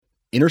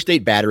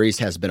Interstate Batteries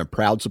has been a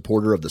proud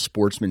supporter of the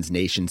Sportsman's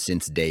Nation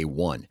since day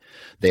one.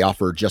 They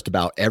offer just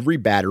about every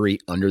battery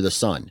under the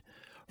sun,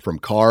 from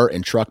car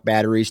and truck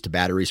batteries to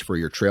batteries for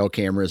your trail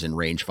cameras and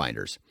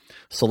rangefinders.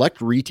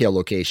 Select retail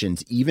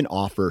locations even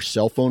offer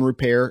cell phone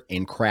repair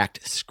and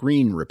cracked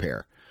screen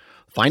repair.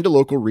 Find a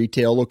local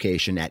retail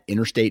location at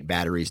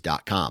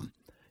interstatebatteries.com.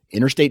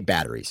 Interstate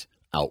Batteries,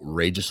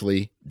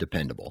 outrageously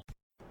dependable.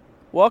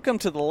 Welcome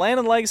to the Land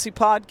and Legacy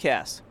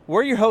Podcast.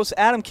 We're your hosts,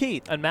 Adam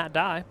Keith and Matt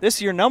Dye. This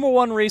is your number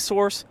one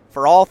resource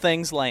for all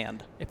things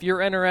land. If you're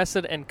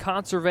interested in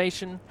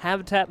conservation,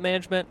 habitat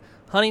management,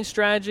 hunting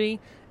strategy,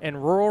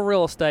 and rural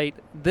real estate,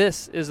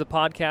 this is the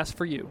podcast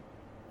for you.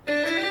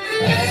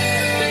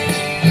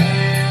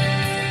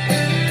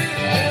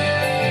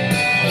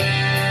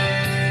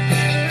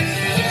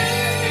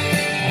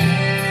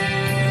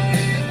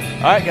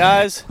 All right,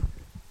 guys.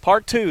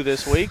 Part 2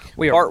 this week.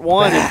 We are Part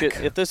 1, back.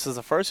 if this is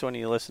the first one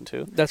you listen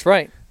to. That's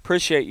right.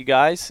 Appreciate you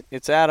guys.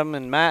 It's Adam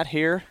and Matt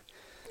here.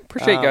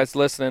 Appreciate you guys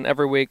listening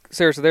every week.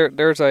 Seriously,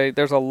 there's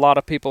a lot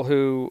of people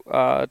who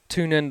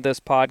tune into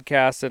this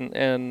podcast,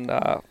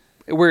 and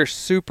we're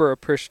super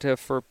appreciative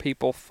for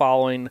people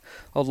following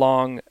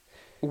along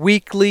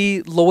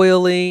weekly,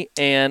 loyally,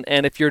 and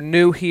if you're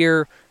new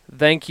here,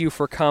 thank you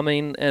for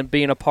coming and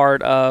being a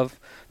part of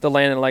the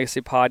Land and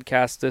Legacy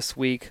Podcast this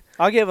week.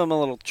 I'll give them a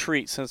little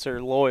treat since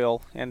they're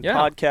loyal, and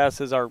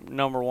podcast is our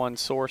number one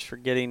source for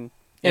getting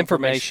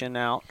information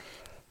out.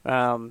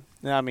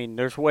 I mean,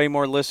 there's way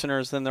more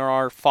listeners than there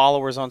are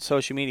followers on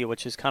social media,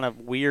 which is kind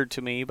of weird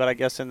to me, but I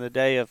guess in the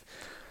day of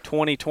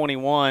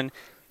 2021,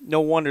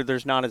 no wonder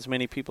there's not as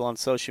many people on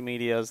social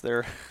media as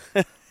there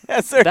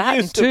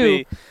used to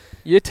be.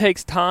 It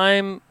takes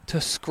time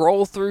to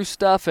scroll through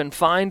stuff and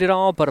find it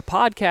all, but a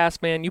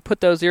podcast, man, you put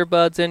those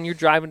earbuds in, you're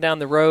driving down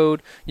the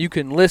road, you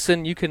can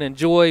listen, you can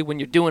enjoy when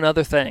you're doing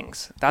other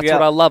things. That's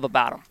what I love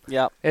about them.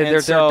 Yep. And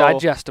they're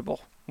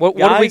digestible. What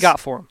do we got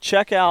for them?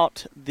 Check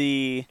out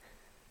the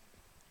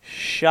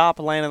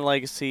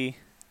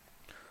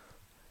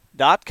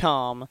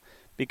shoplandandlegacy.com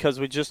because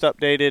we just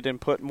updated and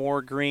put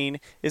more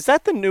green. Is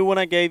that the new one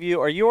I gave you?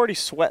 Are you already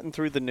sweating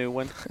through the new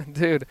one?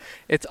 Dude,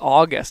 it's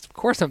August. Of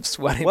course I'm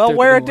sweating. Well, through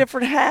wear the a new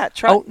different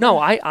hat. No,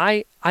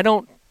 I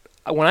don't.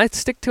 When I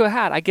stick to a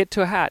hat, I get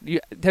to a hat.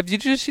 Did you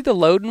just see the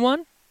Loden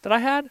one that I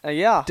had?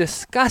 Yeah.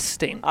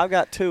 Disgusting. I've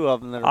got 2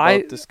 of them that are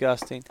both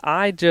disgusting.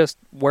 I just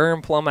wear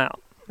them plumb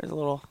out. There's a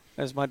little,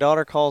 as my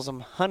daughter calls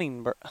them,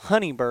 honeybirds.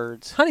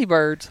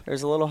 Honeybirds.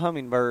 There's a little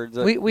hummingbirds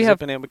we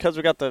have in because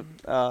we got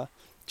the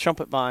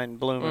trumpet vine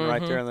blooming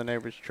right there in the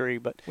neighbor's tree.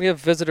 But we have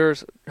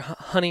visitors,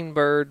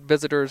 honeybird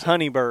visitors.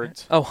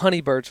 Honeybirds. Oh,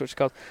 honeybirds, which is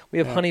called. We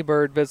have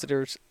honeybird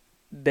visitors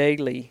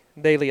daily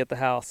at the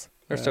house.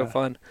 They're so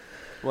fun.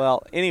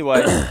 Well,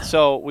 anyway,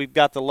 so we've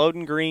got the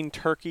Loden Green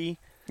turkey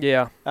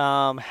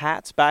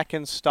hats back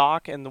in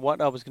stock. And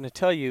what I was going to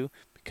tell you,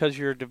 because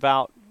you're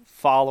devout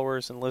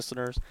followers and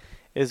listeners,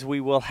 is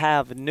we will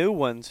have new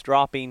ones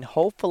dropping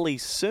hopefully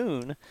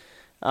soon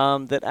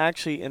that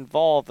actually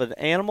involve an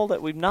animal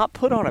that we've not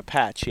put on a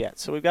patch yet.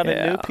 So we've got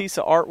a new piece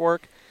of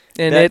artwork.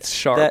 And it's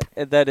sharp.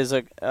 That is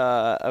a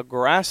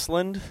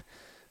grassland,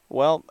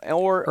 or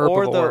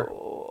the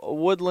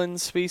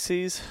woodland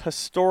species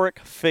historic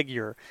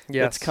figure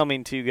that's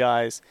coming to you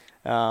guys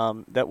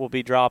that will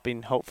be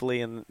dropping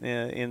hopefully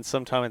in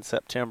sometime in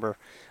September.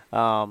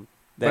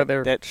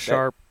 They're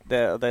sharp.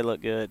 They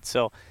look good.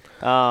 So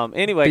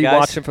anyway, be guys,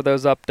 watching for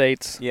those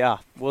updates. Yeah,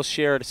 we'll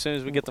share it as soon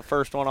as we get the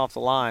first one off the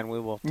line. We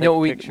will take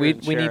a picture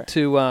and share it.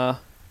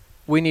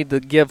 We need to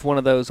give one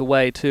of those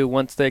away too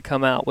once they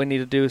come out. We need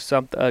to do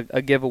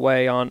a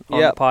giveaway on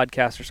the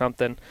podcast or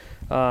something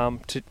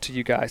to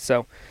you guys.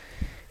 So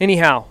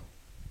anyhow,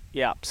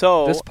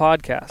 so this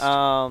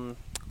podcast.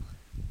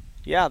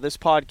 This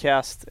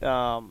podcast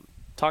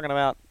talking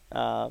about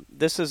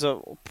this is a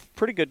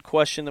pretty good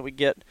question that we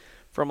get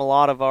from a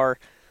lot of our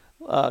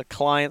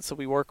clients that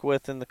we work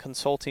with in the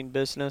consulting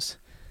business.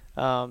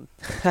 I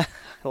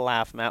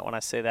laugh, Matt, when I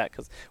say that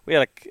because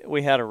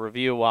we had a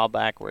review a while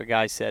back where a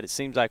guy said it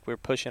seems like we're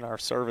pushing our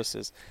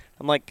services.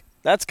 I'm like,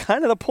 that's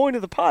kind of the point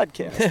of the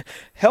podcast.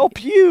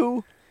 Help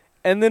you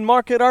and then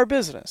market our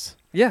business.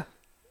 Yeah.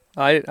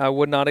 I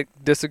would not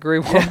disagree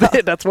one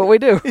bit. That's what we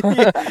do.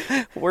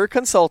 We're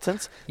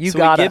consultants. We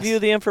give you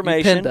the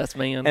information. You pinned us,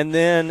 man. And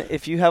then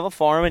if you have a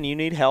farm and you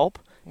need help,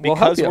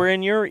 because we're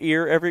in your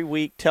ear every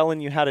week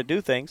telling you how to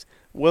do things,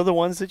 we're the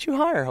ones that you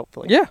hire,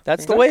 hopefully. Yeah.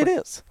 That's the way it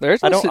is.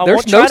 There's no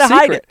secret.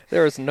 Hide it.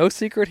 There is no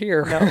secret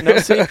here. No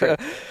secret.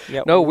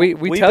 Yeah, no, we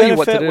tell you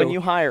what to do. when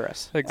you hire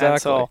us. Exactly.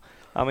 And so,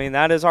 I mean,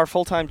 that is our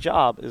full-time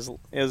job is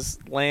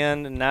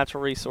land and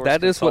natural resource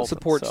That is what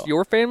consultant, supports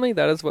your family.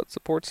 That is what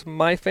supports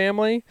my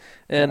family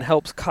and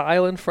helps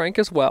Kyle and Frank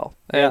as well.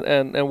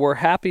 And we're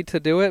happy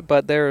to do it,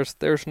 but there's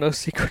no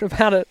secret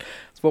about it.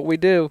 It's what we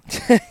do.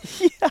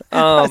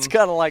 It's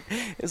kind of like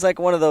it's like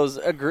one of those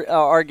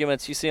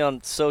arguments you see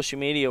on social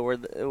media where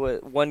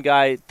one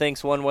guy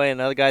thinks one way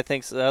and another guy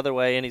thinks the other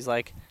way, and he's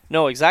like,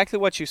 No, exactly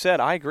what you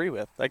said. I agree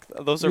with. Like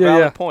those are Yeah,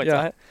 valid yeah, points.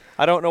 yeah.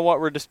 I don't know what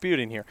we're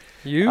disputing here.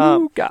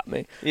 You got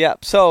me. Yeah.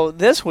 So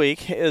this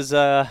week is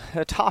a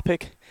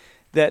topic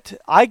that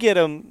I get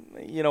them.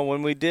 You know,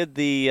 when we did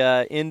the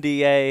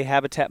NDA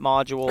habitat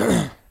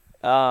module,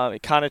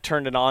 it kind of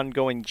turned an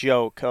ongoing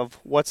joke of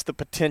what's the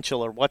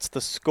potential or what's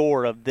the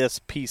score of this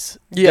piece.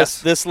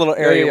 Yes. This little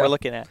area Yeah. we're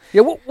looking at.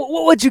 Yeah, what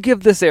would you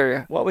give this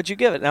area? What would you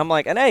give it? And I'm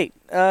like an 8,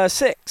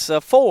 6, a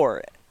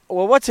 4.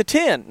 Well, what's a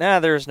 10?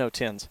 Nah, there's no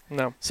 10s.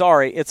 No.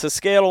 Sorry, it's a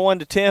scale of 1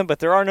 to 10, but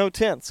there are no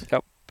 10s.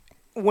 Yep.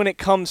 When it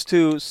comes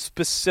to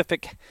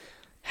specific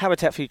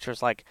habitat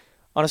features, like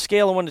on a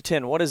scale of 1 to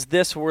 10, what is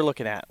this we're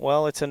looking at?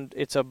 Well, it's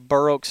a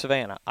bur oak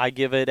savanna. I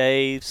give it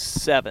a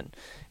 7.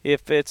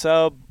 If it's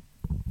a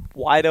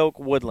white oak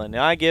woodland,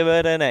 I give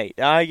it an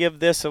 8. I give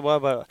this a blah,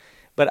 blah, blah.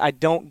 But I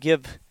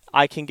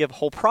can give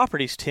whole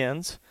properties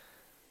 10s,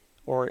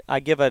 or I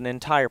give an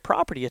entire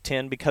property a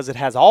 10 because it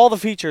has all the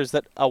features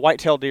that a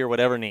white-tailed deer would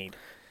ever need.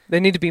 They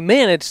need to be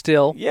managed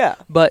still. Yeah.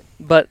 But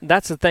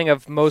that's the thing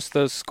of most of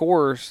those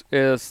scores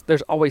is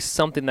there's always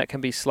something that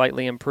can be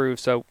slightly improved.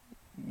 So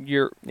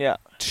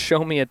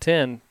show me a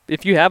 10.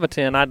 If you have a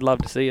 10, I'd love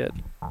to see it.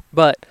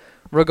 But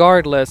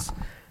regardless,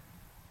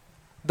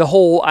 the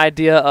whole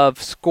idea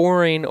of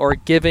scoring or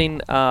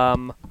giving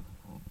a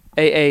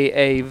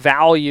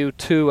value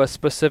to a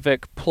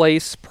specific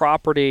place,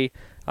 property,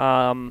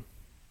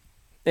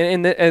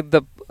 and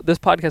this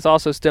podcast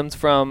also stems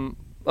from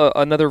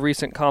another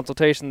recent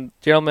consultation.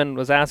 The gentleman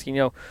was asking,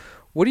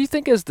 what do you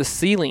think is the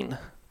ceiling?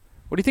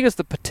 What do you think is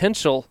the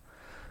potential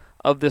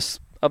of this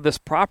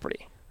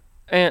property?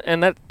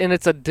 And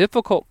it's a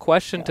difficult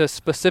question to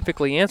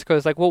specifically answer because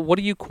it's like, well, what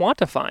are you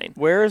quantifying?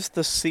 Where's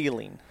the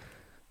ceiling?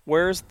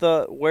 Where's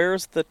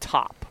the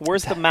top?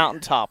 Where's the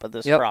mountaintop of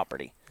this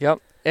property? Yep.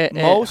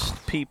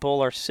 Most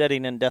people are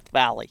sitting in Death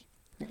Valley.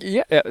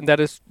 Yeah, that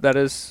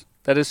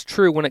is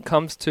true when it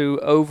comes to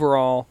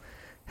overall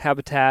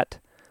habitat,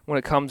 when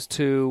it comes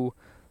to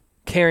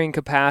carrying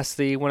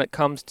capacity, when it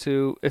comes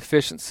to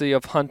efficiency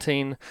of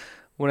hunting,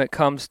 when it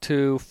comes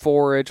to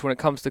forage, when it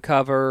comes to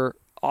cover,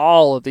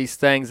 all of these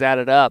things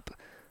added up.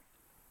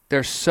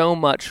 There's so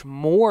much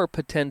more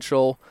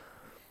potential.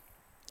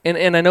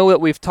 And I know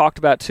that we've talked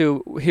about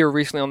too here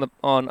recently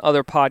on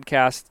other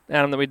podcasts,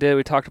 Adam, that we did.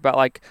 We talked about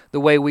like the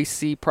way we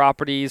see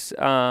properties,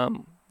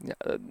 the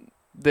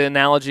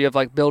analogy of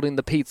like building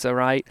the pizza,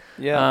 right?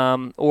 Yeah.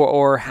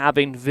 Or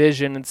having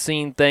vision and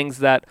seeing things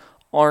that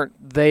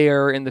aren't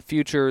there in the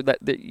future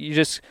that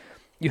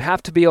you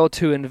have to be able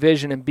to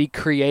envision and be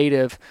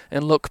creative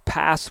and look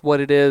past what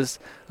it is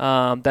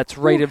that's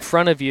right in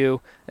front of you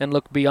and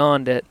look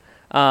beyond it.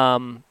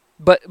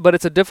 But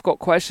it's a difficult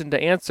question to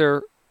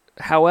answer.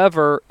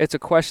 However, it's a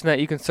question that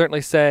you can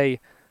certainly say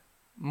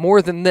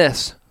more than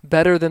this,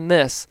 better than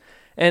this.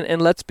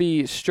 And let's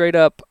be straight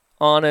up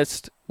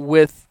honest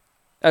with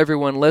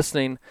everyone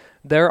listening.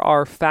 There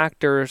are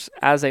factors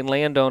as a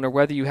landowner,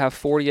 whether you have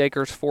 40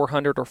 acres,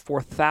 400, or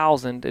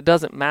 4,000, it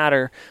doesn't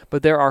matter.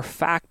 But there are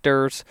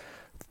factors,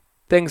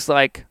 things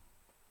like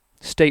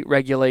state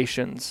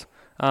regulations.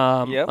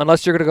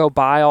 Unless you're going to go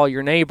buy all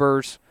your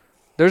neighbors,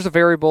 there's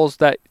variables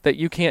that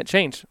you can't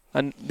change.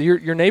 And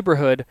your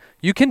neighborhood,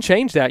 you can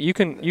change that. You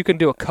can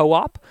do a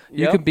co-op.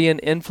 You can be an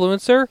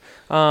influencer.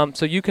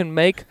 So you can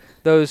make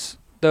those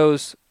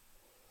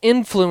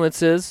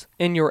influences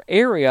in your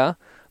area,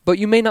 but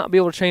you may not be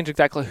able to change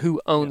exactly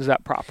who owns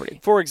that property.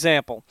 For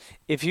example,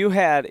 if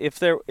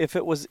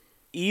it was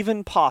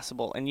even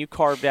possible and you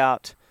carved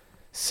out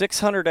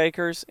 600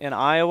 acres in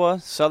Iowa,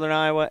 southern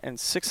Iowa, and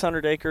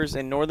 600 acres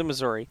in northern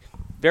Missouri,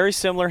 very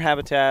similar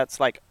habitats,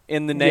 like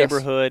in the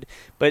neighborhood,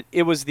 but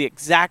it was the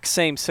exact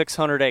same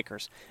 600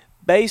 acres.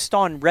 Based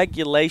on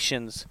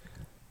regulations,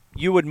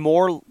 you would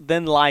more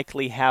than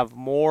likely have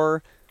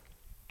more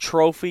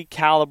trophy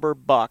caliber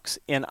bucks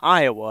in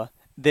Iowa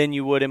than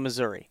you would in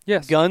Missouri.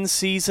 Yes. Gun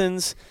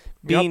seasons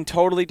being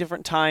totally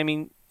different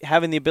timing,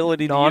 having the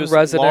ability to use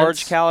Non-residents.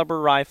 large caliber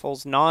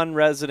rifles,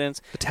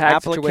 non-residents, The tag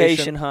application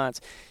situation.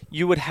 hunts.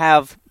 You would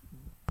have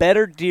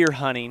better deer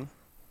hunting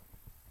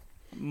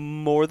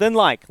more than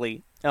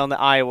likely on the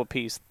Iowa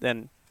piece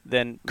than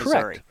Missouri.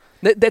 Correct.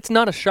 That's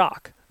not a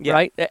shock, Yeah.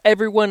 right?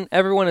 Everyone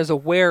is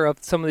aware of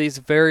some of these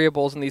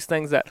variables and these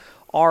things that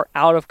are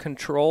out of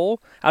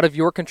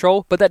your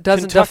control, but that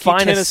doesn't Kentucky,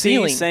 define Tennessee, a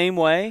ceiling. same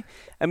way.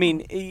 I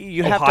mean,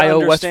 you have to Ohio,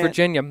 understand, West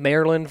Virginia,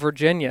 Maryland,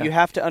 Virginia. You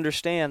have to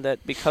understand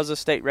that because of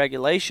state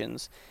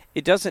regulations,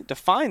 it doesn't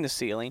define the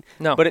ceiling,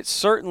 No. but it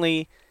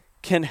certainly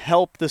can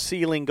help the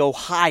ceiling go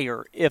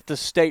higher if the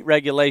state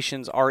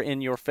regulations are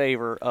in your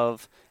favor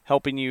of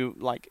helping you,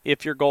 like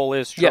if your goal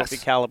is trophy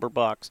caliber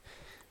bucks.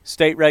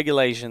 State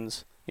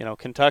regulations,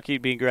 Kentucky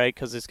would be great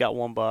because it's got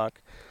 1 buck.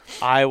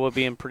 Iowa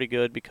being pretty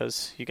good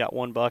because you got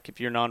 1 buck if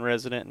you're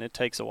non-resident and it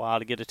takes a while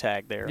to get a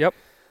tag there. Yep.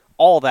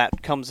 All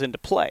that comes into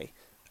play,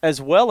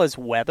 as well as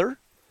weather.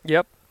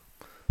 Yep.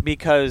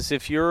 Because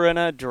if you're in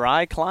a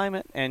dry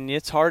climate and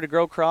it's hard to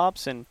grow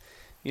crops and,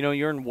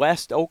 you're in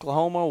West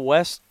Oklahoma,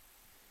 West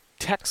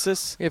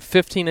Texas. You have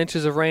 15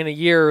 inches of rain a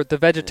year. The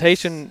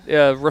vegetation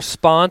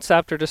response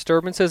after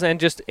disturbances and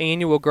just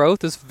annual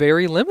growth is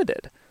very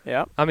limited.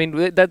 Yeah. I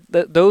mean, that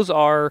those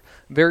are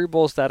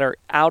variables that are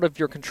out of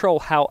your control.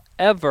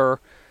 However,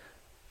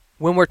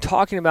 when we're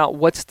talking about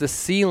what's the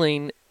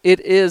ceiling, it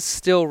is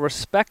still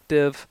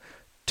respective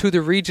to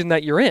the region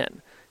that you're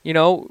in. You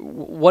know,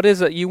 what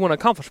is it you want to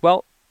accomplish?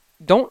 Well,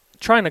 don't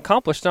try and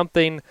accomplish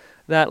something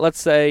that,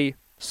 let's say,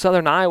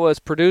 Southern Iowa is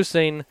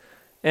producing,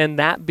 and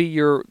that be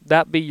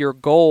your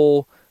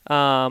goal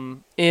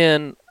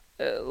in,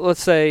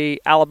 let's say,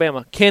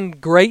 Alabama. Can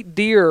great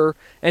deer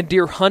and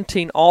deer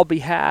hunting all be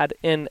had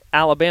in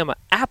Alabama?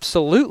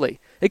 Absolutely.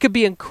 It could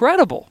be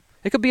incredible.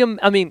 It could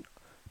be,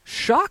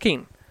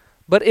 shocking.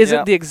 But is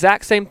it the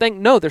exact same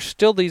thing? No, there's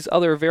still these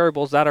other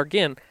variables that are,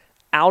 again,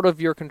 out of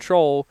your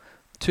control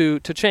to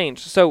change.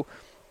 So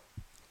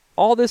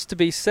all this to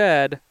be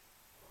said,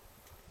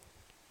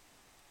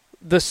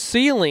 the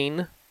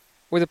ceiling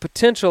or the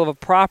potential of a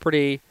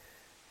property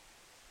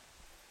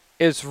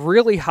is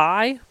really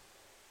high,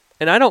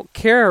 and I don't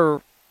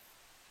care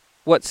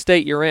what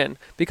state you're in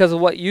because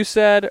of what you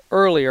said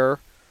earlier.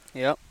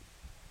 Yep.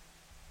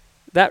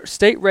 That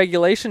state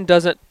regulation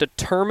doesn't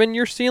determine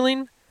your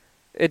ceiling.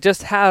 It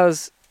just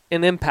has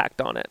an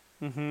impact on it.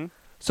 Mm-hmm.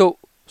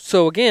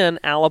 So again,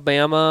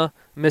 Alabama,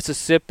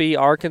 Mississippi,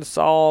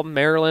 Arkansas,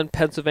 Maryland,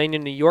 Pennsylvania,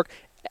 New York,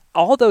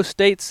 all those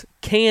states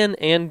can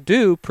and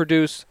do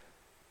produce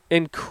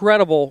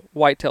incredible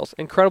whitetails,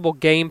 incredible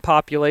game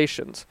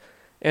populations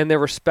in their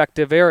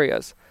respective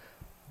areas.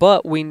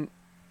 But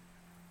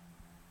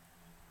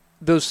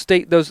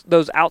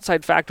those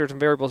outside factors and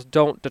variables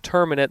don't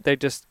determine it, they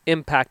just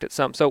impact it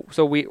some. So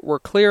we're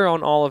clear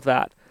on all of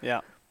that.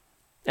 Yeah.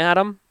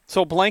 Adam?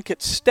 So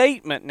blanket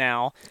statement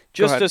now,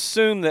 just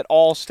assume that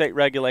all state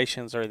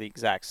regulations are the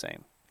exact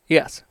same.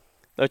 Yes.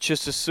 Let's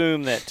just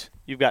assume that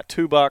you've got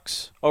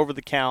 $2 over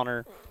the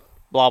counter,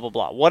 blah, blah,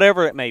 blah,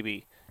 whatever it may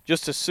be.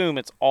 Just assume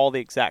it's all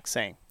the exact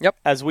same. Yep.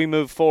 As we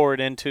move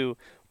forward into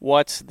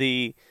what's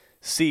the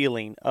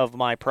ceiling of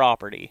my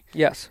property.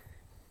 Yes.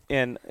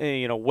 And,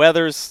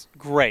 weather's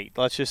great.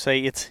 Let's just say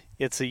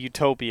it's a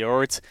utopia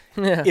or it's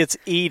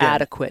Eden.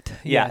 Adequate.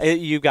 Yeah. Yes.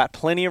 You've got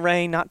plenty of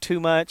rain, not too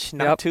much,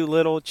 not too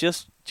little,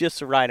 just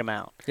the right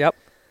amount. Yep.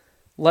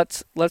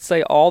 Let's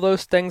say all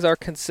those things are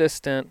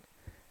consistent,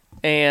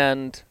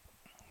 and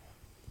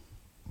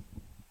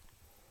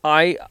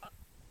I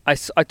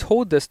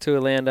told this to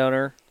a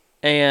landowner,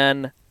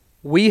 and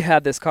we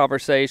had this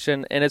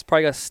conversation, and it's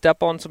probably going to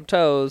step on some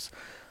toes,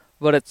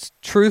 but it's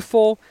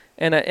truthful,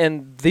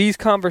 and these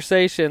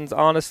conversations,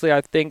 honestly,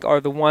 I think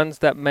are the ones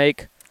that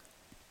make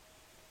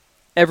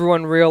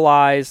everyone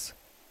realize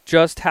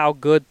just how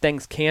good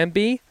things can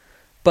be.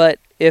 But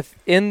if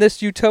in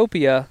this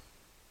utopia,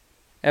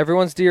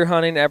 everyone's deer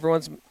hunting,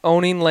 everyone's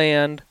owning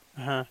land,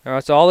 or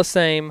it's all the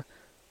same,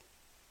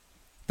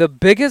 the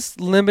biggest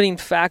limiting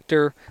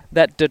factor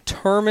that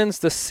determines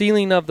the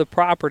ceiling of the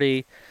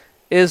property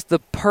is the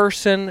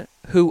person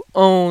who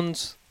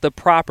owns the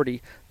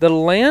property. The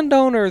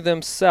landowner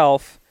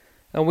themselves,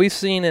 and we've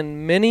seen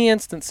in many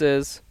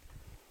instances,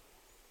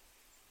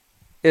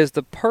 is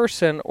the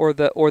person or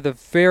the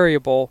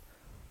variable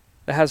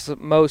that has the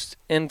most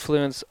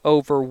influence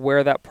over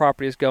where that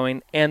property is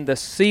going and the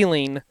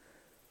ceiling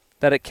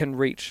that it can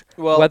reach.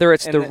 Well, whether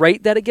it's the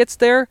rate that it gets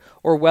there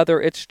or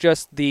whether it's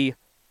just the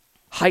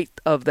height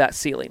of that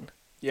ceiling.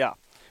 Yeah.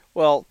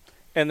 Well,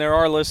 and there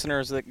are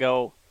listeners that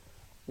go,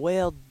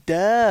 well,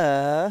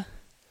 duh.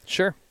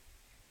 Sure.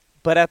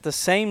 But at the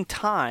same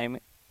time,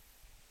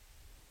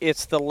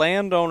 it's the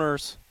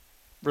landowner's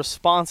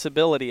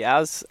responsibility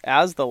as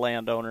the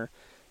landowner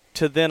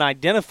to then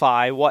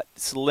identify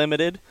what's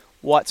limited,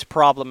 what's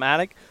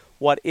problematic,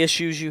 what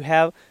issues you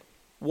have,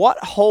 what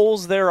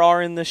holes there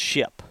are in the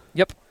ship.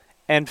 Yep.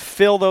 And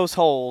fill those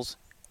holes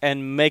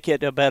and make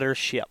it a better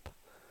ship.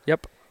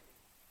 Yep.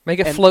 Make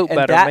it float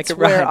better. Make it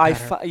ride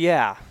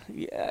better.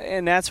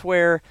 And that's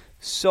where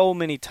so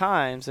many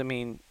times,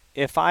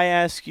 if I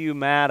ask you,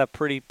 Matt, a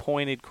pretty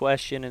pointed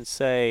question and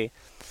say,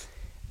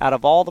 out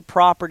of all the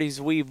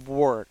properties we've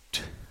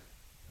worked,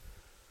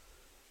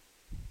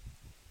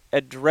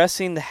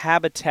 addressing the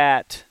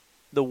habitat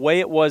the way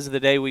it was the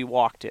day we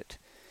walked it,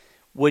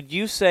 would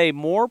you say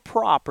more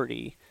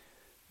property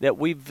that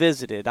we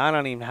visited, I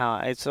don't even know how,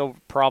 it's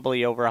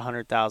probably over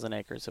 100,000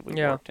 acres that we've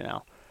worked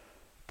now,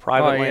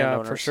 private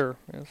landowners. Yeah, for sure.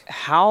 Yes.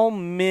 How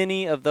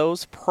many of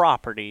those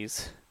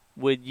properties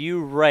would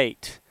you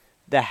rate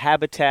the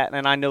habitat,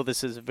 and I know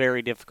this is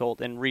very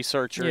difficult, and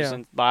researchers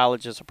and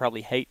biologists will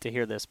probably hate to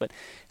hear this, but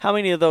how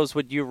many of those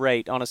would you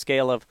rate on a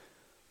scale of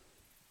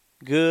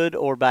good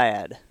or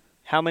bad?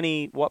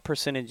 What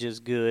percentage is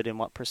good and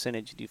what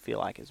percentage do you feel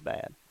like is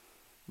bad?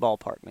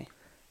 Ballpark me.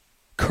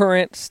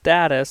 Current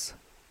status,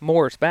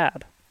 more is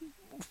bad.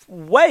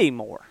 Way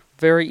more.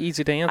 Very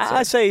easy to answer.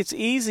 I say it's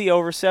easy.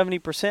 Over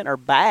 70% are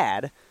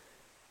bad.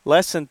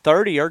 Less than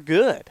 30 are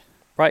good.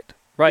 Right.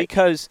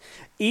 Because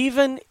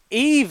even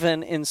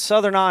in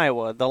southern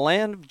Iowa, the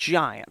land of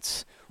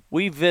giants,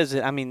 we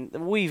visit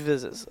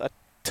a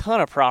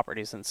ton of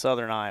properties in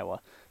southern Iowa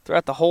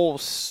throughout the whole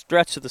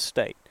stretch of the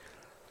state.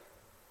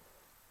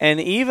 And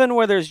even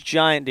where there's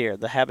giant deer,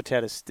 the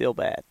habitat is still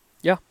bad.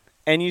 Yeah.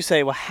 And you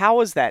say, well,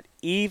 how is that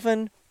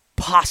even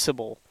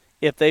possible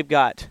if they've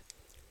got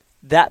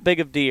that big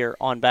of deer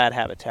on bad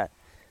habitat?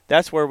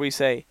 That's where we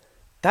say,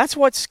 that's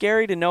what's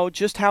scary to know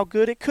just how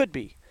good it could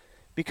be.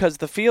 Because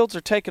the fields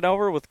are taken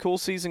over with cool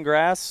season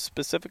grass,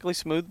 specifically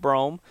smooth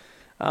brome.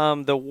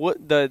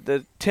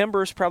 The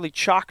timber's probably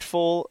chock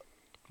full.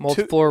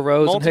 Multiflora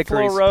rose and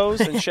hickories. Multiflora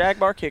rose and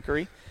shagbark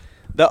hickory.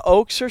 The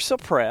oaks are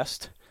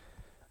suppressed.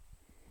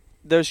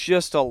 There's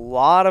just a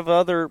lot of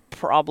other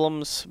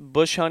problems.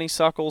 Bush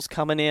honeysuckles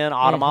coming in,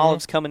 autumn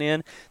olives coming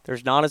in.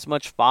 There's not as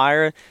much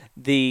fire.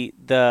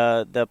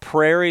 The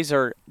prairies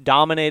are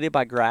dominated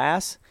by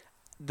grass.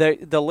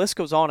 The list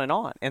goes on,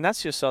 and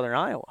that's just southern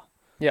Iowa.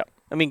 Yeah.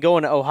 I mean,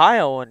 going to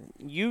Ohio, and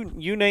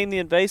you name the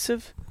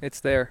invasive, it's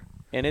there.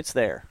 and it's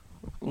there,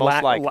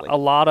 most likely. A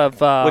lot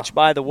of which,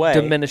 by the way,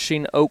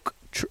 diminishing oak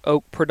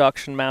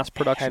production, mass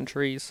production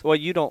trees. Well,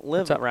 you don't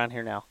live around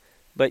here now,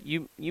 but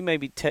you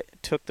maybe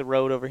took the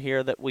road over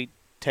here that we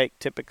take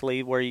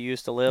typically where you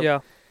used to live. Yeah.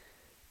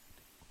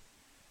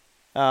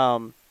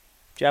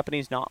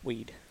 Japanese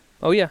knotweed.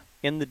 Oh yeah.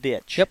 In the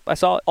ditch. Yep, I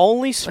saw it.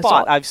 Only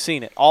spot I've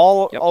seen it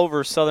all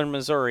over southern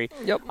Missouri.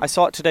 Yep. I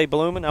saw it today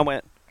blooming. I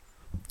went,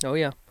 oh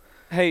yeah.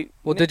 Hey.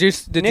 Well, did you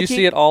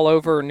see it all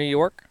over New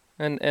York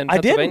and I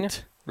Pennsylvania?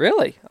 didn't.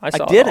 Really? I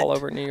saw it all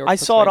over New York. I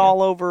saw it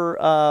all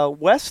over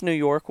West New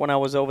York when I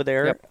was over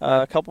there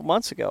a couple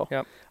months ago.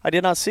 Yep. I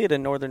did not see it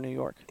in northern New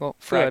York. Well,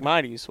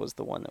 Phragmites was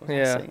the one that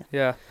was seeing.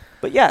 Yeah.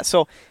 But yeah,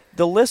 so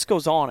the list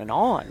goes on and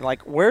on.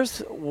 Like, what's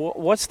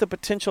the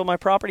potential of my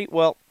property?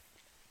 Well,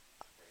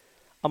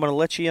 I'm going to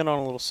let you in on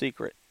a little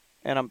secret,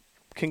 and I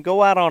can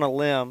go out on a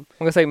limb. I'm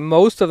going to say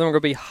most of them are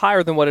going to be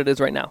higher than what it is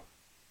right now.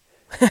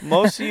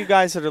 Most of you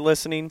guys that are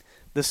listening,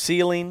 the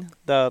ceiling,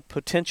 the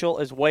potential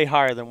is way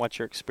higher than what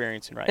you're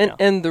experiencing right now.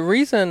 And the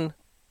reason,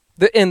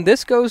 and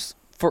this goes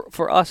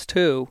for us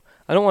too.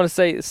 I don't want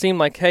to seem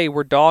like, hey,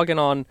 we're dogging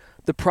on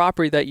the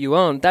property that you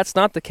own. That's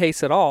not the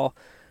case at all.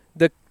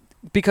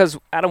 Because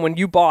Adam, when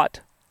you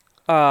bought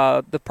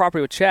the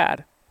property with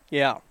Chad,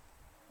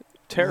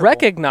 terrible.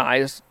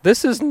 Recognize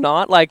this is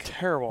not like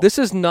terrible. This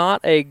is not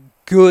a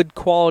good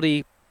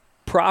quality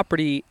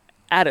property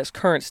at its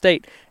current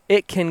state.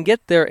 It can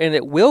get there, and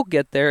it will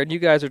get there, and you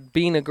guys are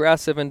being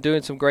aggressive and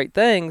doing some great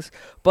things,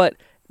 but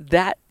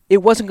that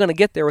it wasn't going to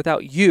get there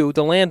without you,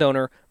 the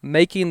landowner,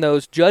 making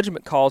those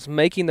judgment calls,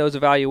 making those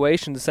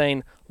evaluations,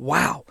 saying,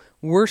 wow,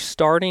 we're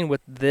starting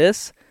with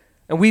this,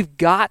 and we've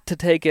got to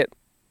take it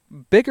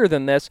bigger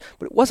than this,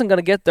 but it wasn't going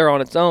to get there on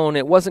its own.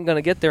 It wasn't going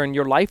to get there in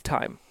your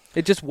lifetime.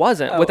 It just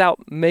wasn't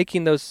without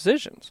making those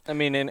decisions. I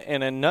mean,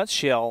 in a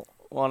nutshell,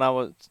 when I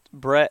was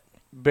Brett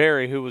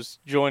Barry, who was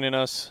joining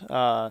us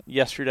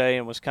yesterday,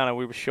 and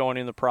we were showing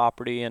him the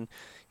property, and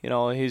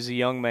he's a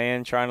young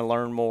man trying to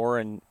learn more,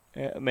 and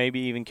maybe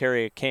even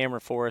carry a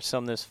camera for us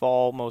some this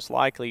fall. Most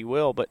likely he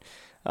will, but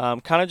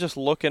kind of just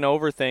looking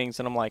over things,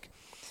 and I'm like,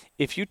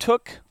 if you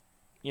took,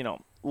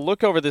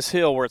 look over this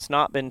hill where it's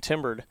not been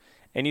timbered,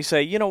 and you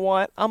say, you know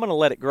what, I'm going to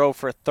let it grow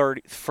for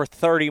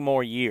 30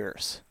 more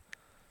years.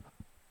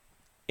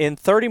 In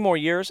 30 more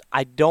years,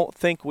 I don't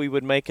think we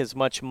would make as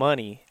much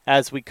money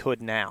as we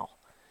could now.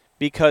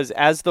 Because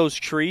as those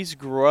trees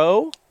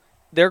grow,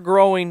 they're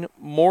growing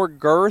more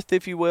girth,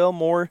 if you will,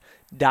 more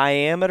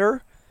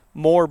diameter,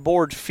 more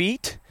board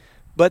feet,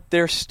 but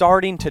they're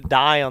starting to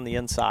die on the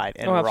inside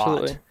and rot.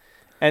 Absolutely.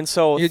 And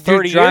so you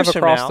 30 drive years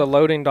from across now, the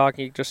loading dock,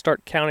 you just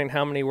start counting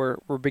how many were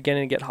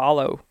beginning to get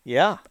hollow.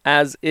 Yeah.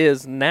 As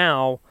is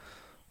now,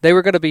 they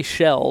were going to be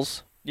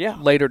shells Yeah.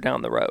 later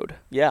down the road.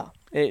 Yeah.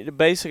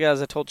 Basically,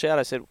 as I told Chad,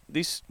 I said,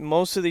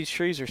 most of these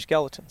trees are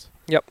skeletons.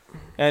 Yep.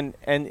 And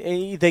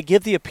they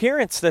give the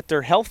appearance that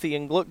they're healthy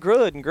and look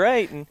good and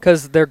great.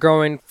 Because they're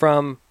growing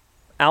from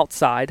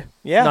outside,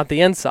 not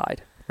the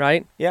inside,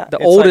 right? Yeah. The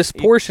oldest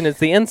portion is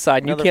the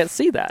inside, and you can't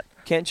see that.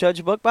 Can't judge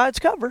a book by its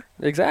cover.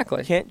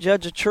 Exactly. Can't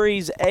judge a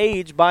tree's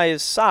age by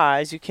its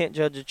size. You can't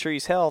judge a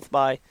tree's health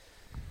by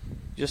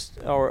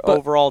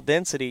overall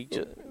density,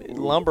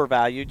 lumber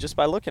value, just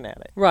by looking at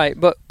it. Right,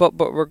 but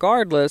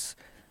regardless,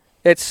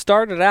 it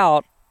started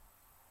out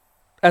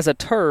as a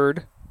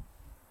turd,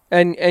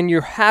 and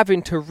you're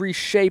having to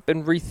reshape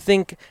and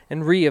rethink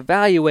and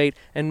reevaluate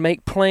and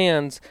make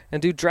plans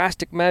and do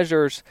drastic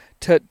measures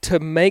to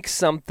make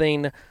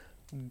something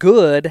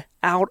good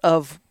out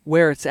of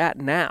where it's at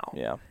now.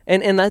 Yeah.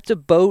 And that's a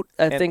boat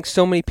I think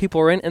so many people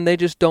are in, and they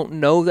just don't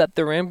know that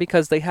they're in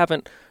because they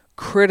haven't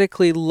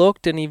critically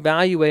looked and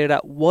evaluated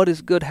at what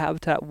is good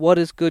habitat, what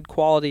is good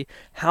quality,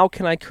 how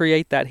can I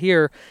create that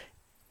here.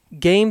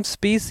 Game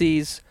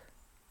species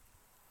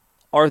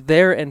are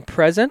there and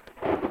present.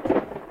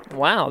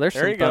 Wow, there's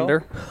some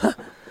thunder.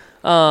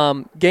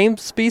 Game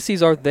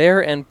species are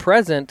there and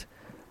present,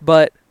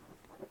 but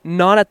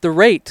not at the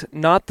rate,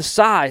 not the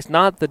size,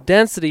 not the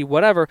density,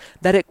 whatever,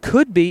 that it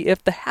could be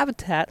if the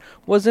habitat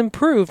was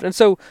improved. And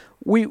so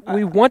we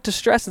want to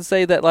stress and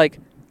say that, like,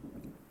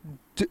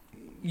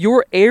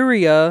 your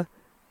area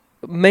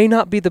may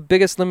not be the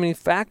biggest limiting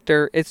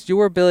factor. It's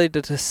your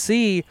ability to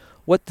see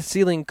what the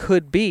ceiling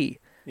could be.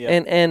 Yeah.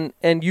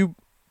 And you,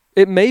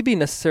 it may be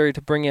necessary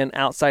to bring in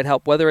outside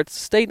help, whether it's a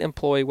state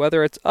employee,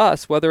 whether it's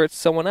us, whether it's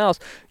someone else.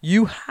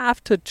 You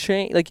have to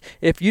change. Like,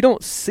 if you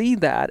don't see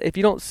that, if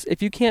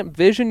you can't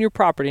vision your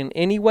property in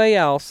any way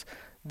else,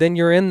 then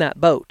you're in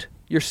that boat.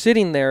 You're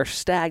sitting there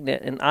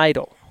stagnant and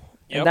idle.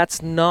 Yep. And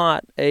that's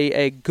not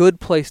a good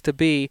place to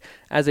be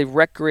as a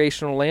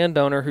recreational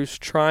landowner who's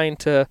trying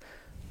to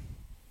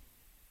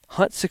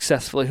hunt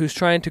successfully, who's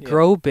trying to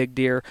grow big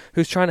deer,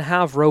 who's trying to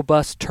have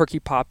robust turkey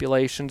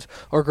populations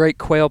or great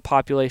quail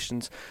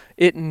populations.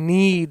 It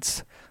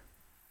needs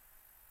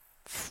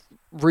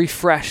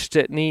refreshed,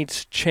 it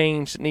needs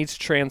changed, it needs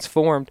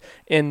transformed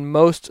in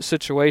most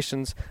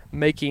situations,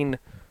 making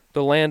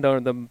the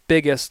landowner the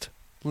biggest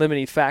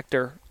limiting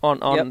factor on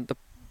the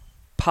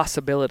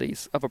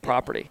possibilities of a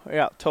property.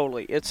 Yeah,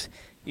 totally. It's,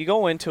 you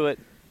go into it,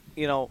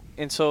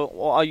 and so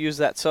I'll use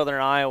that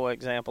Southern Iowa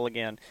example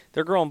again.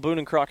 They're growing Boone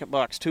and Crockett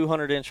bucks,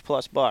 200-inch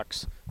plus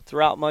bucks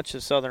throughout much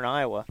of Southern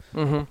Iowa.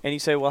 Mm-hmm. And you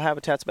say, well,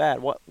 habitat's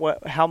bad.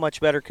 How much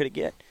better could it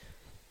get?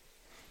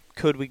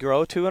 Could we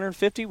grow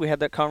 250? We had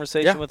that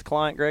conversation with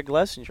client Greg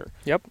Lessinger.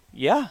 Yep.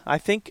 Yeah, I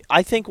think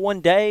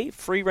one day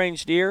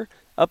free-range deer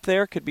up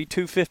there could be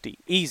 250,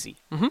 easy.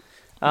 Mm-hmm.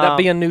 That'd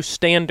be a new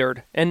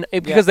standard, and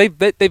because they've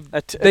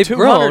 200's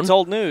grown.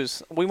 Old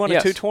news. We want a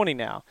Yes. 220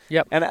 now.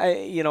 Yep. And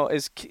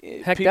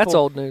Heck, that's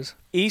old news.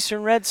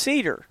 Eastern red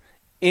cedar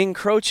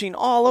encroaching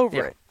all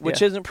over it,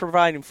 which isn't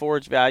providing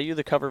forage value.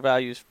 The cover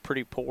value is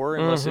pretty poor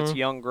unless it's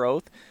young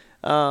growth.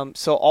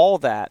 So all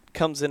that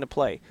comes into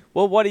play.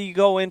 Well, what do you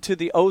go into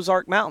the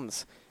Ozark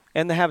Mountains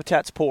and the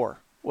habitat's poor?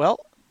 Well,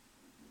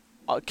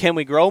 can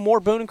we grow more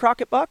Boone and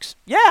Crockett bucks?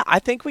 Yeah, I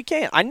think we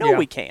can. I know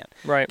we can.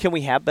 Right. Can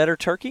we have better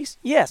turkeys?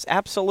 Yes,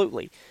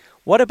 absolutely.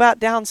 What about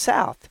down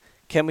south?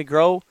 Can we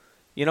grow?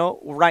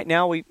 Right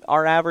now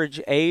our average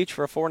age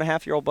for a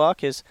 4.5-year-old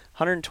buck is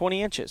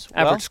 120 inches.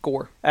 Average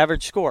score.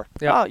 Average score.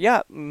 Yep. Oh,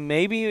 yeah.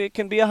 Maybe it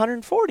can be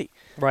 140.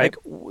 Right.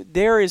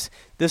 There is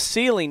the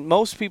ceiling.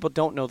 Most people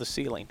don't know the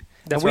ceiling.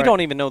 That's and we right. don't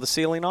even know the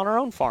ceiling on our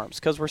own farms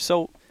because we're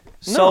so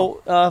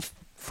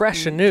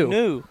fresh and new.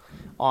 New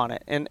on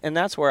it. And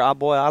that's where, I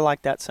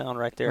like that sound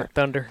right there.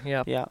 Thunder,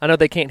 yeah. Yeah. I know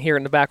they can't hear it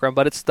in the background,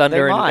 but it's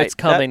thunder and it's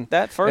coming.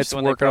 That first it's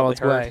one working they on probably its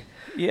heard.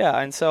 way. Yeah,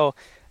 and so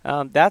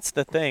that's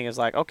the thing is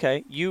like,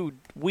 okay,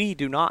 we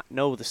do not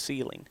know the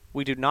ceiling.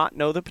 We do not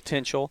know the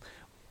potential.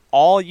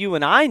 All you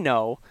and I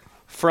know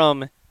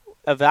from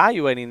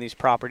evaluating these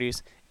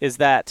properties is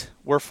that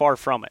we're far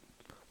from it.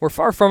 We're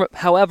far from it.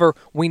 However,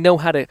 we know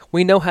how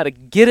to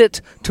get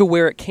it to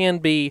where it can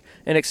be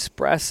and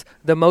express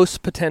the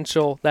most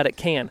potential that it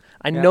can.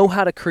 I know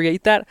how to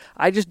create that.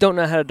 I just don't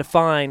know how to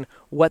define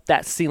what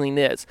that ceiling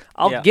is.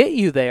 I'll get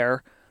you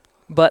there,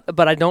 but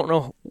I don't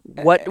know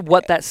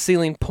what that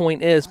ceiling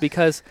point is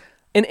because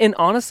and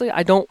honestly,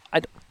 I don't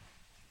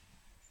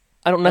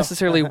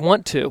necessarily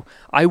want to.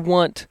 I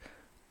want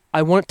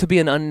it to be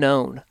an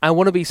unknown. I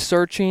want to be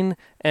searching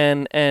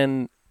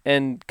and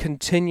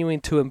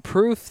continuing to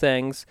improve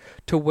things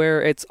to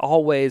where it's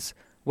always,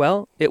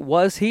 well, it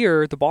was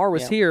here, the bar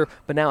was here,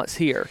 but now it's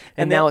here,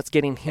 and now it's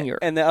getting here.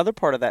 And the other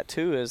part of that,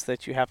 too, is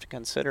that you have to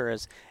consider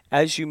is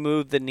as you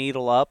move the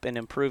needle up and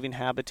improving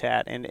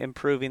habitat and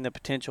improving the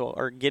potential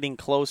or getting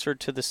closer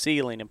to the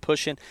ceiling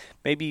and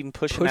maybe even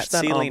pushing that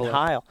ceiling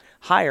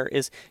higher,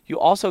 is you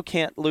also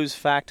can't lose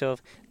fact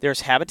of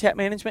there's habitat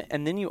management,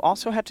 and then you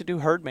also have to do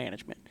herd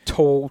management.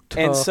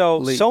 Totally. And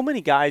so many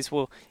guys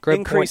will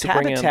increase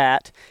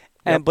habitat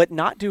but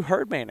not do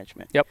herd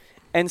management. Yep.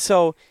 And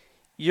so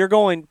you're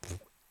going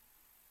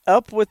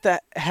up with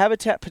that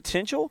habitat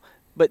potential,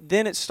 but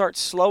then it starts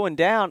slowing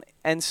down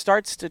and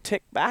starts to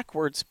tick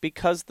backwards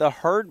because the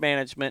herd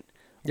management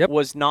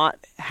was not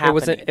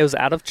happening. It was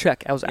out of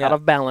check. It was out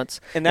of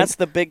balance. And that's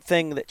the big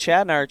thing that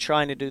Chad and I are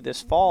trying to do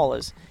this fall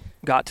is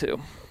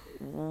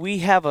we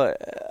have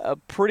a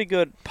pretty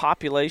good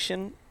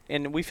population,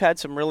 and we've had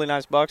some really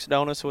nice bucks.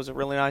 Donis was a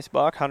really nice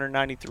buck,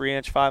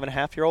 193-inch,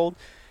 5.5-year-old,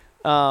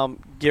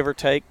 give or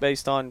take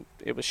based on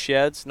it was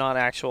sheds, not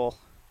actual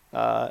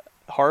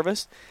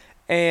harvest.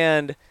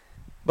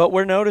 But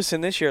we're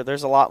noticing this year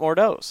there's a lot more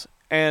does.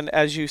 And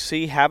as you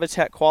see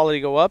habitat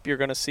quality go up, you're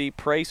going to see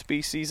prey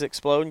species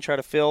explode and try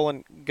to fill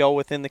and go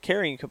within the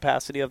carrying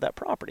capacity of that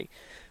property.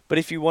 But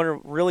if you want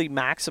to really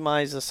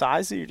maximize the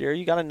size of your deer,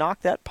 you got to knock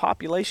that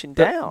population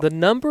down. The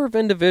number of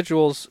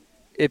individuals,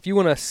 if you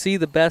want to see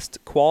the best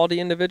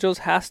quality individuals,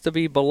 has to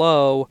be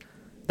below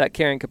that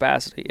carrying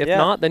capacity. If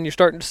not, then you're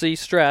starting to see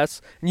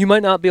stress. And you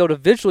might not be able to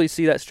visually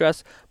see that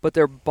stress, but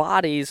their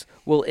bodies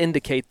will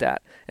indicate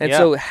that. And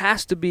so it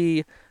has to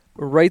be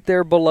right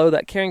there below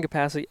that carrying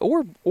capacity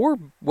or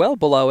well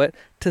below it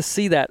to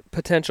see that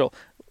potential.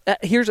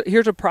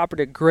 Here's a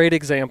property, a great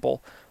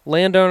example.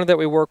 Landowner that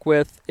we work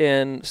with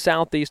in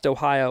southeast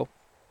Ohio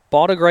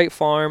bought a great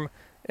farm,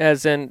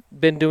 has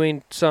been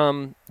doing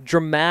some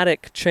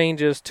dramatic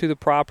changes to the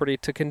property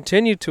to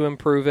continue to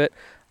improve it,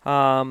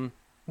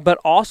 but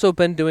also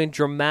been doing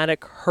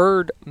dramatic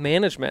herd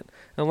management.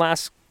 In the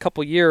last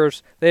couple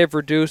years, they have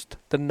reduced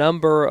the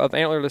number of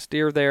antlerless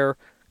deer there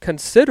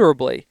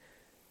considerably.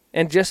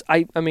 And just,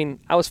 I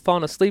was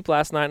falling asleep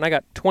last night, and I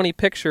got 20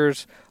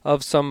 pictures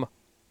of some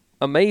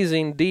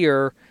amazing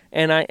deer,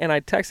 and I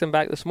texted him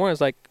back this morning. I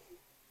was like,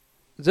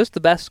 is this the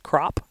best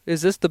crop?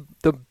 Is this the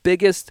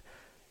biggest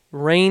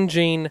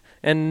ranging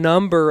and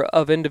number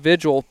of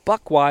individual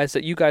buck-wise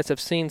that you guys have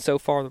seen so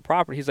far on the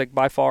property? He's like,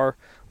 by far,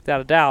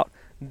 without a doubt.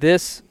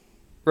 This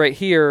right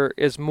here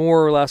is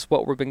more or less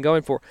what we've been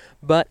going for.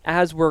 But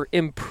as we're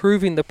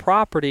improving the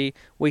property,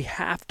 we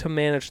have to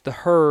manage the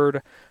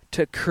herd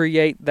to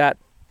create that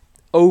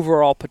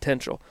overall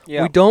potential.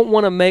 Yeah. We don't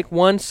want to make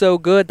one so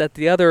good that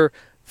the other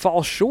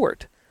falls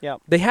short. Yeah.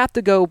 They have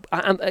to go.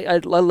 I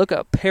look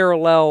at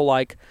parallel,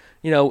 like,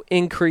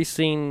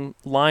 increasing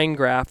line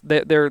graph.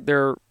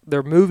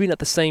 They're moving at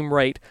the same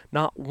rate.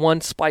 Not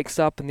one spikes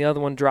up and the other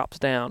one drops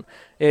down.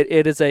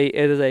 It is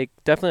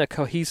definitely a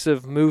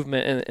cohesive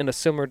movement in a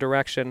similar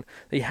direction.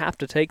 You have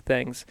to take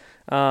things.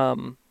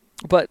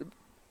 But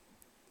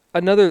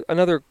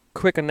another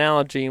quick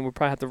analogy, and we'll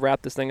probably have to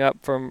wrap this thing up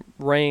from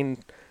rain.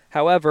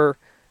 However,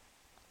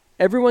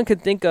 everyone can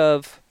think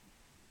of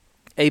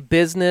a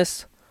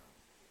business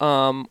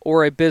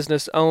or a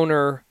business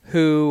owner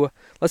who,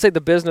 let's say the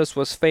business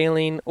was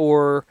failing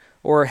or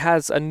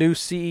has a new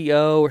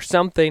CEO or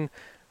something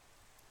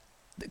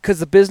because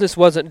the business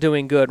wasn't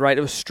doing good, right?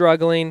 It was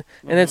struggling,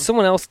 and then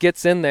someone else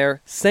gets in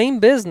there, same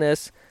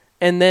business,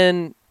 and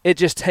then it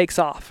just takes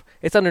off.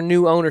 It's under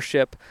new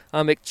ownership.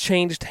 It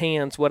changed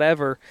hands,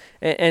 whatever.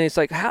 And it's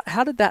like,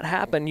 how did that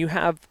happen? You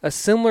have a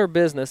similar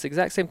business,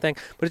 exact same thing,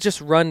 but it's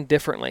just run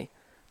differently.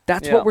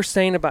 That's what we're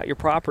saying about your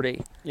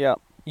property. Yeah.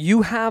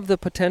 You have the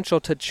potential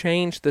to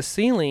change the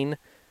ceiling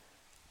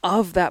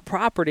of that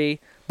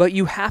property, but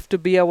you have to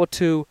be able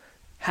to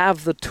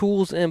have the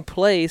tools in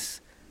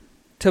place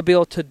to be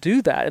able to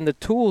do that. And the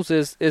tools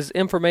is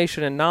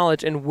information and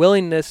knowledge and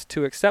willingness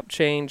to accept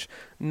change,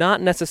 not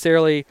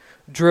necessarily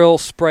drill,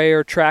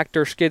 sprayer,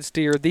 tractor, skid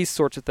steer, these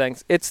sorts of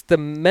things. It's the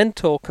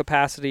mental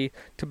capacity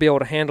to be able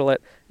to handle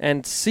it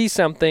and see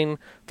something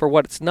for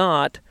what it's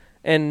not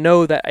and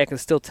know that I can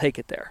still take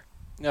it there.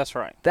 That's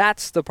right.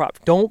 That's the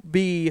problem. Don't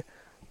be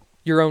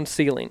your own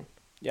ceiling.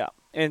 Yeah.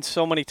 And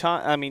so many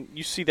times,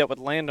 you see that with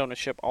land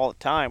ownership all the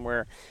time,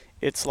 where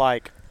it's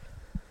like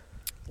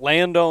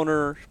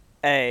landowner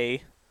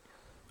A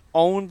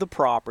owned the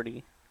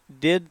property,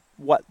 did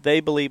what they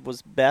believe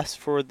was best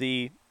for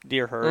the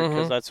deer herd,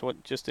 because that's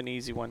just an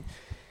easy one,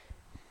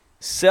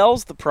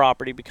 sells the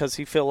property because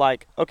he feel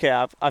like, okay,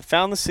 I've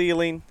found the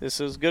ceiling,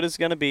 this is as good as it's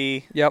going to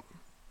be. Yep.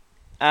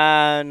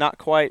 Not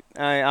quite.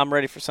 I'm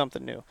ready for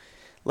something new.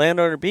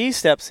 Landowner B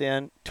steps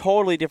in,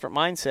 totally different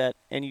mindset,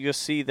 and you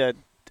just see that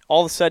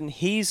all of a sudden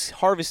he's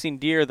harvesting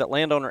deer that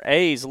landowner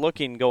A is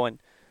looking, going,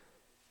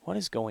 what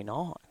is going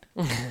on?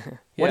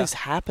 What is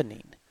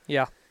happening?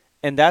 Yeah.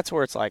 And that's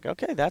where it's like,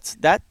 okay, that's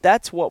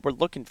what we're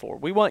looking for.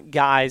 We want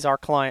guys, our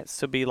clients,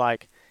 to be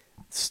like,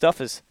 stuff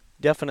has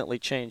definitely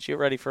changed. Get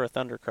ready for a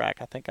thunder crack.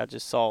 I think I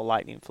just saw a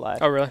lightning flash.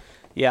 Oh, really?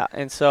 Yeah,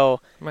 and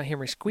so you might hear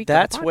me squeak.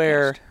 That's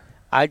where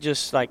I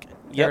just like,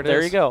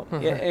 there you go.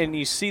 Yeah, and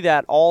you see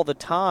that all the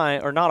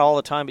time, or not all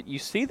the time, but you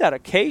see that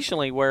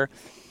occasionally where,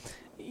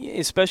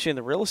 especially in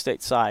the real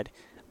estate side,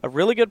 a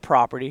really good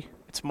property,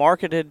 it's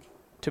marketed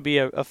to be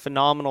a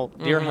phenomenal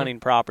deer hunting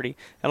property,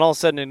 and all of a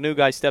sudden a new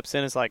guy steps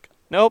in and is like,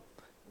 nope,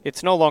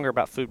 it's no longer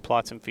about food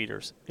plots and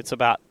feeders. It's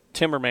about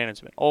timber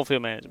management, oil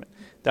field management.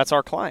 That's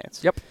our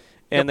clients. Yep.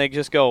 And they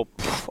just go,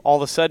 all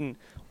of a sudden,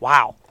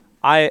 wow.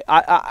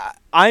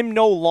 I'm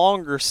no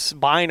longer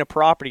buying a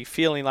property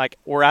feeling like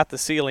we're at the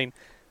ceiling.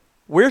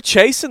 We're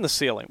chasing the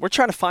ceiling. We're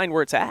trying to find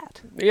where it's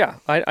at. Yeah,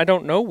 I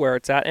don't know where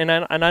it's at, and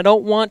I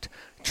don't want,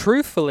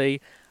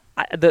 truthfully,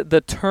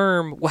 the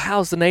term, well,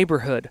 how's the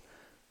neighborhood?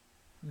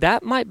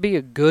 That might be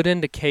a good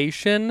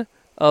indication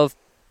of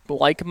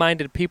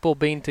like-minded people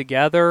being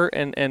together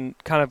and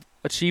kind of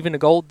achieving a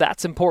goal.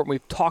 That's important.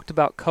 We've talked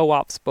about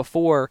co-ops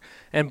before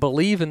and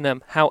believe in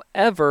them.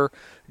 However,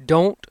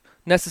 don't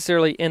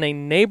necessarily in a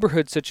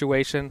neighborhood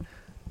situation,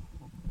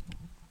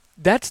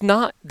 that's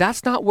not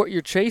what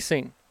you're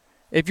chasing.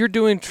 If you're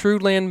doing true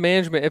land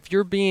management, if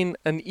you're being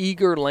an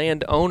eager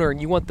landowner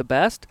and you want the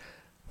best,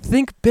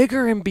 think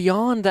bigger and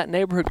beyond that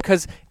neighborhood,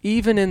 because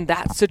even in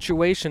that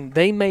situation,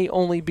 they may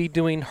only be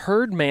doing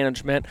herd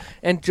management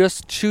and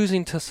just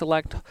choosing to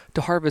select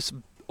to harvest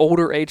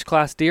older age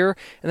class deer,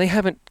 and they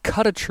haven't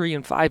cut a tree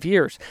in 5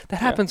 years. That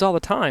happens all the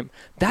time.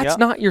 That's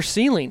not your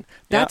ceiling.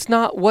 That's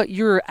not what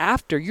you're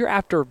after. You're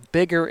after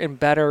bigger and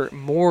better,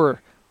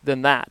 more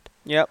than that.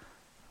 Yep.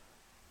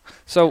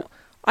 So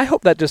I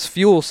hope that just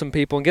fuels some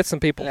people and gets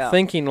some people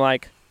thinking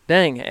like,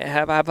 dang,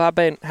 have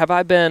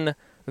I been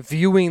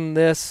viewing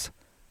this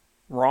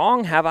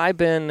wrong? Have I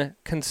been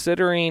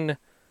considering,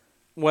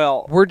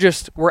 well,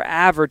 we're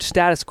average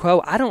status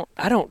quo? I'm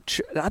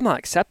not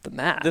accepting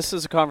that. This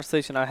is a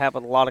conversation I have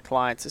with a lot of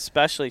clients,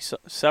 especially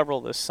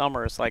several this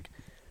summer. It's like,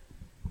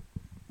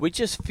 we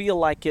just feel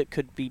like it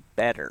could be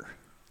better.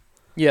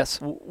 Yes.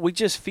 We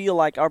just feel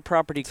like our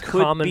property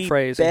could be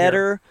phrase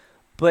better,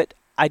 but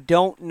I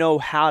don't know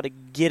how to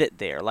get it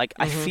there. Like,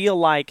 I Mm-hmm. feel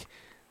like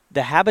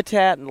the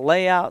habitat and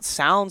layout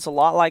sounds a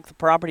lot like the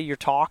property you're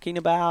talking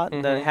about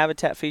and the Mhm.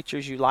 habitat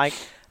features you like.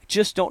 I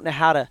just don't know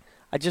how to.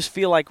 I just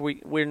feel like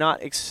we're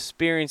not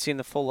experiencing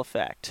the full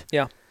effect.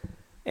 Yeah.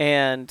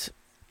 And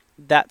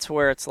that's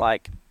where it's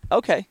like,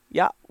 okay,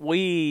 yeah,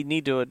 we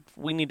need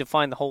to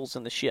find the holes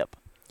in the ship.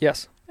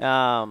 Yes.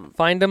 Um,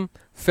 Find them,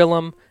 fill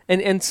them,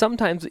 and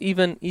sometimes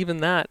even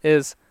that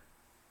is,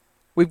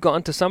 we've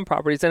gone to some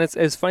properties, and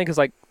it's funny because,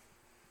 like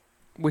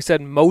we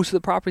said, most of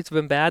the properties have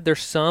been bad.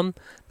 There's some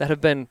that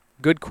have been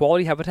good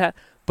quality habitat,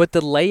 but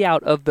the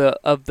layout of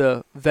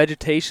the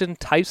vegetation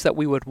types that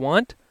we would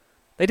want,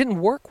 they didn't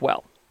work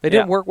well. They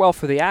didn't Yeah. work well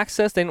for the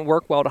access. They didn't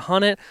work well to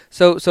hunt it.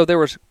 So there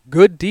was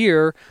good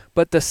deer,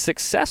 but the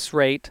success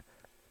rate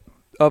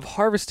of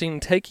harvesting,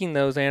 taking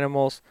those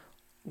animals,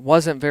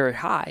 wasn't very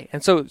high.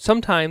 And so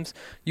sometimes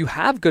you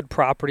have good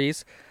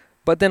properties,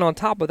 but then on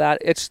top of that,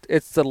 it's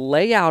the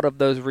layout of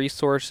those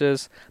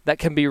resources that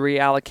can be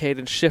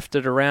reallocated,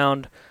 shifted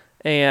around,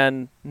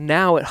 and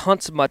now it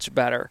hunts much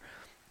better.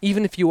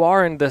 Even if you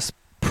are in this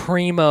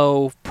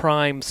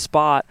prime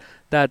spot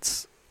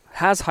that's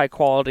has high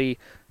quality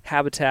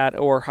habitat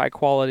or high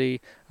quality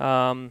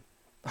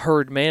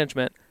herd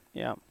management,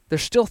 yeah.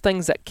 there's still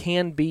things that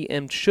can be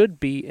and should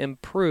be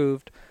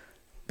improved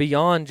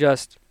beyond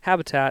just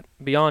habitat,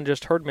 beyond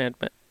just herd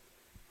management.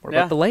 What Yeah.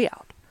 about the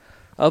layout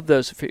of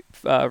those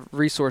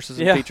resources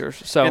and Yeah.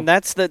 features? So And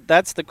that's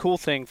the cool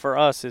thing for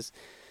us is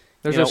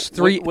there's you know, those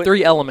three when-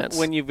 three elements.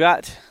 when you've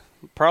got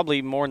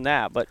probably more than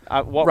that, but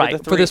what Right, were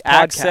the for three? this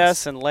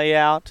Access podcast. and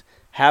layout,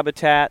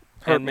 habitat,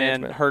 Herd and then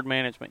management. herd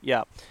management.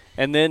 Yeah,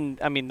 and then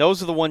I mean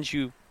those are the ones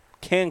you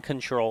can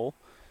control.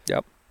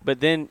 Yep. But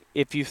then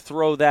if you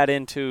throw that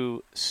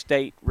into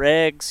state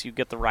regs, you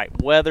get the right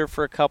weather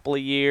for a couple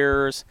of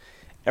years.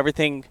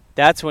 Everything.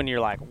 That's when you're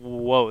like,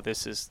 whoa,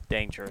 this is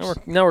dangerous.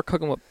 Now we're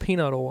cooking with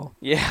peanut oil.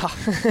 Yeah,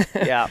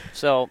 yeah.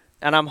 So,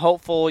 and I'm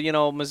hopeful. You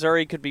know,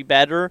 Missouri could be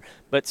better,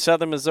 but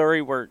Southern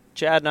Missouri, where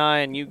Chad and I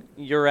and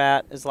you're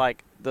at, is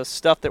like the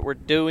stuff that we're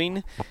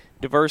doing,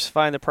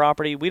 diversifying the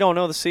property. We don't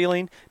know the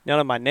ceiling. None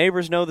of my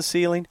neighbors know the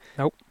ceiling.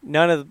 Nope.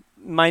 None of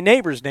my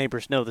neighbors'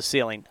 neighbors know the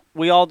ceiling.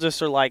 We all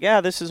just are like,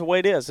 yeah, this is the way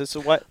it is. This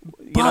is what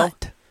you know.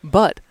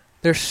 But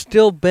there's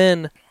still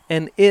been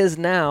and is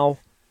now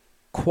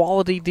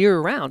quality deer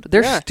around.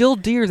 There's Yeah. still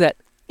deer that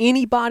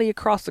anybody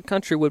across the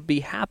country would be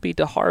happy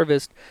to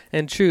harvest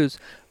and choose.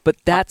 But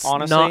that's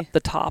Honestly, not the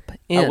top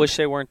end. I wish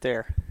they weren't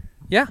there.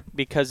 Yeah.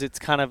 Because it's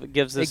kind of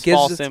gives this gives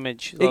false us-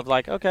 image it- of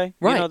like, okay,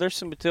 Right. you know, there's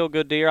some still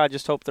good deer. I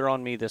just hope they're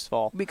on me this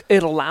fall.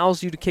 It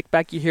allows you to kick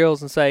back your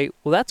heels and say,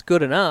 well, that's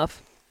good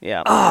enough.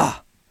 Yeah.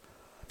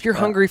 If you're Yeah.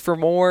 hungry for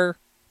more,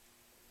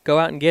 go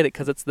out and get it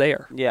because it's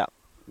there. Yeah.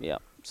 Yeah.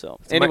 So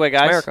It's anyway, it's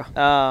guys,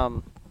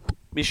 America.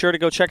 be sure to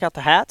go check out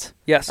the hats.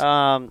 Yes.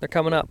 They're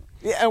Coming up.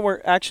 Yeah, and we're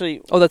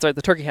actually Oh, that's right.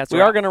 The turkey hats. we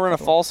are going to run a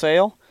fall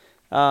sale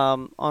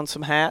on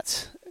some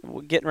hats.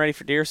 We're getting ready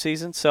for deer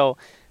season, so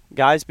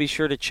guys, be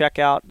sure to check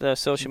out the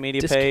social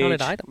media Discounted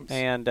page. items.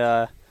 And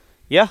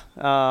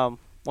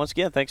once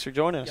again, thanks for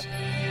joining us.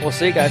 We'll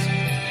see you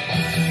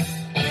guys.